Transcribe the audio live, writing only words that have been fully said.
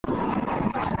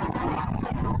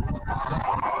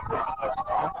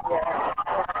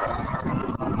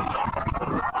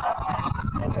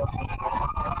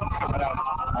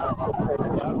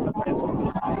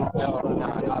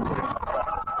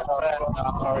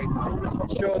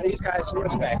right? Show these guys some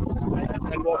respect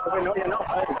and walk away. No, you're not.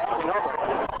 You're not.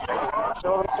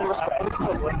 Show them some respect.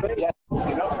 Yeah,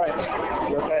 you're not friends.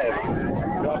 You're there.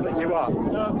 You are.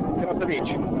 No. Get off the beach.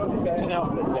 Getting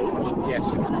off the beach? Yes.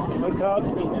 My card's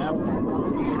me now.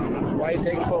 Why are you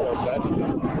taking photos, sir?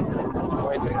 Why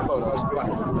are you taking photos? Come on.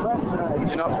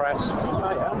 You're not press.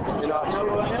 I am. You're not. No,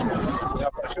 I am. You're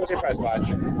not press. Show us your press badge.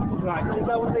 Right, to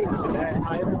go on the internet,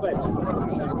 I have a website.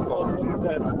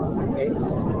 It's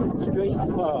Street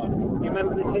Park. You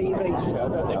remember the TV show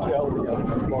that they showed me?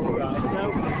 Right, no.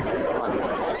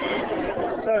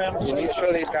 Sorry, You need to show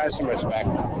these guys some respect.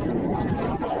 Don't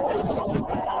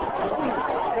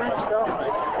stop me.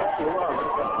 You are.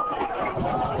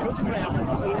 Trust me, I'm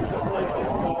not being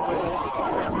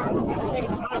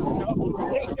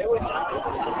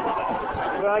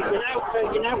Right,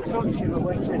 you're now touching the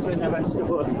witches in the rest of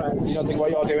us, friends. You don't think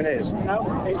what you're doing is? No,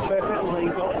 it's perfectly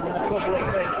legal in the public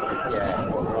thing. Yeah.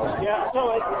 Yeah,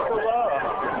 so it's the law.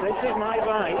 This is my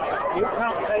right. You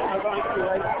can't take my right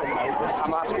away from me.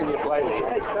 I'm asking you politely.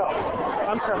 Hey, stop.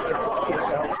 I'm telling you, fuck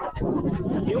yourself.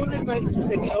 You want to make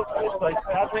things up this place,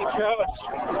 I'll make sure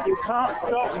you can't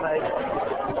stop me.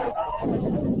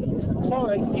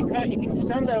 Sorry, you can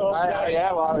stand there all day.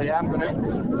 Yeah, well, yeah, I'm gonna.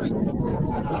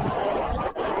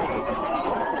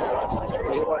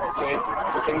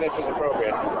 You think this is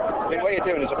appropriate? You think what you're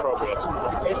doing is appropriate?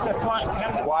 It's a flat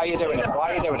camera. Why are you doing it?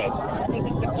 Why are you doing it?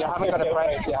 You haven't got a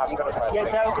press. You haven't got a press. You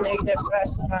don't need a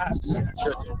press pass.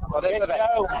 Should you? For this event.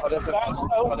 For this event.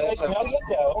 No, you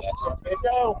don't. Yes. You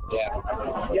don't. Yeah.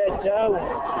 You don't.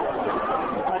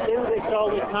 I do this all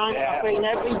the time. Yeah. I've been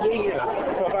every year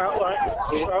for about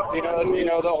Do you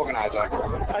know the organizer?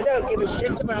 I don't give a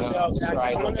shit about the organizer.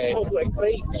 Right, I'm on okay. a public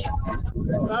beach.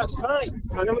 That's fine.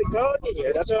 And I'm recording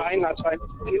you. That's fine. That's fine.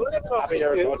 You want to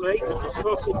prosecute me?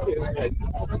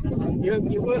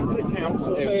 You work for the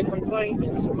council, so you're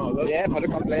complaining tomorrow. Yeah, put a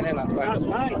complaint in. That's fine. That's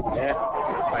fine. Yeah.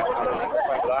 That's fine. That's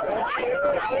fine with that.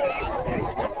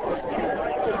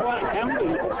 It's a flat camera. You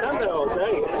can stand there all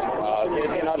day.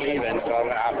 You're not leaving, so I'm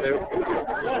gonna have to.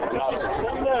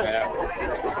 Stand there. Yeah.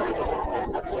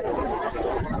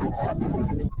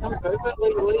 I'm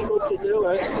perfectly legal to do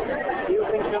it. You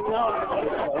think I'm not?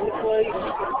 Phone the police.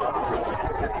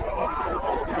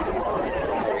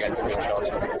 We're getting screenshots.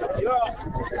 Yeah.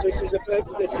 This is a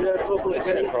public. It's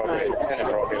inappropriate. It's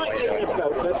inappropriate what you're doing.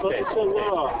 But it's a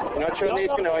law. You're not showing these,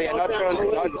 you're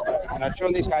not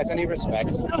showing these guys any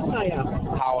respect. Yes, I am.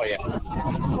 How are you?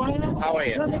 Why not? How are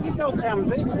you? None of your goddamn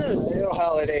business. Oh,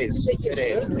 hell, it is. It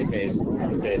is. It is.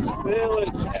 It is. Really?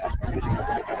 Yeah.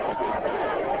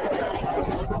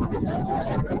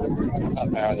 Not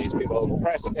fair, these people. The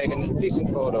press are taking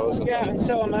decent photos. Yeah, and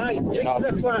so am I. This not.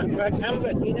 is a flat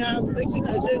camera. You know, this is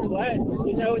a zoom lens.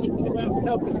 You know anything about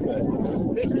photography?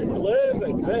 This is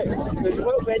blurry, this. There's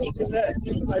no anything there.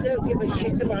 I don't give a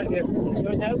shit about you.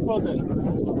 You're nobody.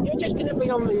 You're just going to be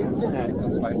on the internet.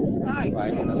 That's fine. Right.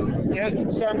 Fine. Yeah,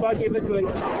 so I'm glad you've agreed.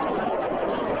 It's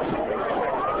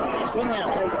funny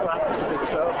how people have to do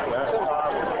so. So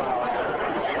hard.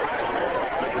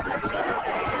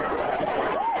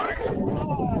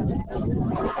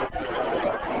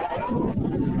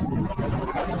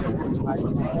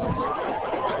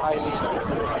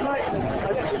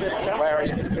 Where are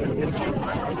you?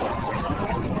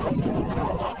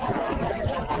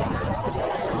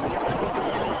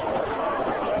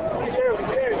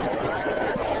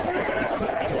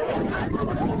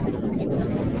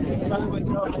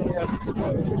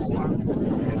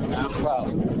 Well,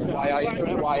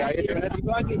 why are you doing it?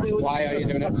 Why are you doing it? Why are you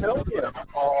doing it?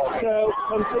 Oh, so,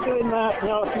 considering that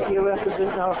you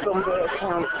represent Northumberland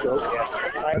Council, yes.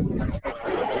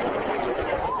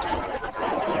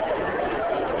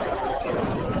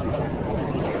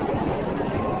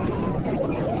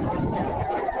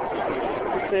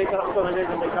 See, that's what it is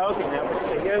in the housing now, but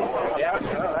see you. Yeah,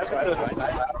 no, that's right.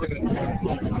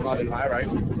 I'm not in my right.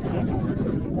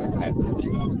 Okay.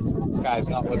 This guy's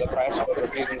not with the press, but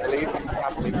refusing to leave.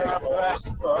 Happily taking photos.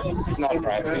 He's not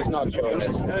press, he's not showing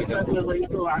this. That's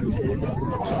illegal action.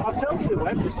 I'll tell you the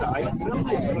website. Film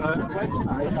it for a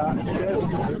website that shows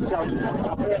itself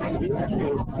on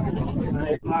YouTube.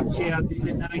 Actually, I did a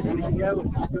nice video.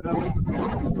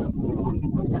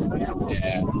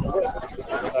 Yeah.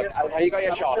 Look, have you got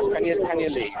your shots? Can you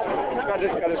leave? You've got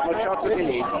as much shots as you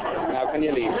need. Now can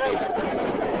you leave, please?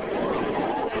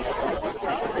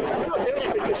 I'm not doing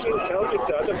it because you told me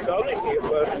to. I'm sorry for you,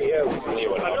 but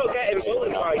I'm not getting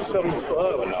bullied by some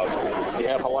flow.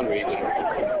 Yeah, for one reason.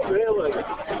 Really?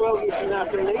 Well, you can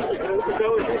have the need to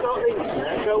go if you've got the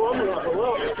internet, go on and have a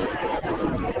look.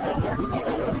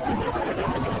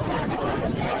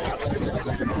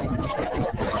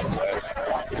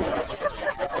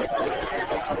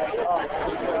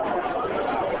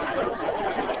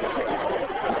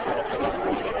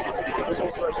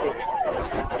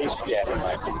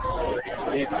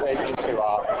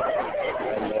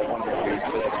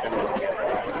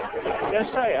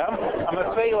 going to say I'm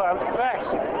a freelance press.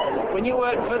 When you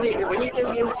work for when you do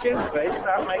YouTube bits,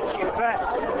 that makes you press.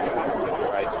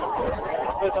 Right.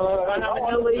 But when I'm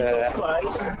in a legal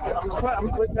place,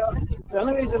 the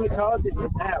only reason I'm recording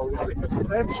it now is because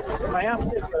I have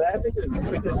to for evidence,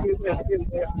 because you have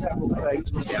several things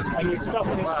and you're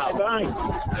stopping my rights.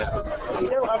 You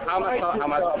don't have How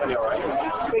am I stopping your rights?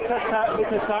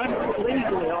 Because I'm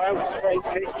legally allowed to take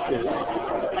pictures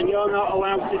and you're not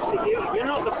allowed to see you. You're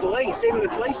not the police, even the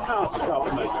police can't stop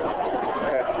me.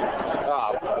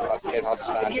 Oh, that's it, I'll just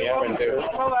stand here and do it.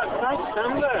 Well, that's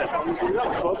stand there. You're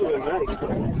not bothering me.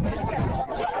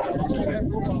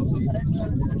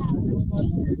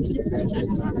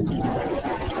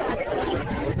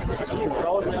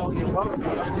 Oh, no, you won't.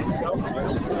 No,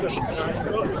 just a nice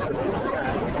look.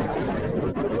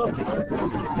 Good luck.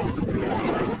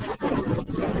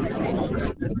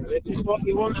 This is what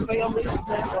you want to be on the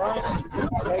internet, right?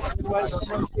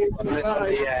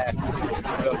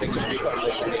 I don't think we've got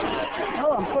this on the internet.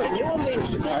 No, I'm putting you on the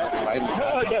internet. No,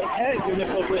 I don't care. You're in a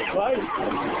public place.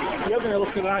 You're going to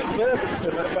look like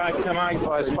Ferguson by the time I...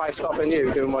 By stopping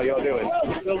you doing what you're doing?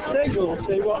 We'll see what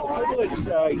the public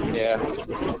say. Yeah.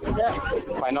 Yeah.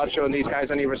 By not showing these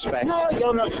guys any respect. No,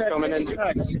 you're not showing coming in.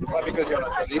 respect. Why, because you're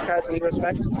not showing these guys any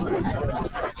respect?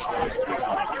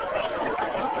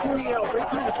 There you go. There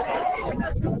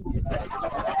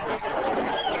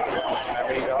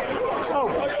we go. Oh,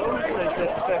 my God, it says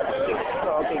it's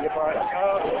 64 gigabyte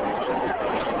card.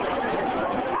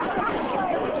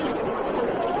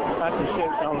 I can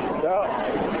shoot non-stop.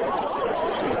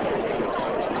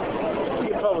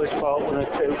 You probably spot 1 or 2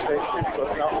 pictures, but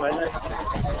not many.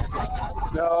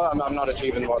 No, I'm not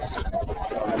achieving what's...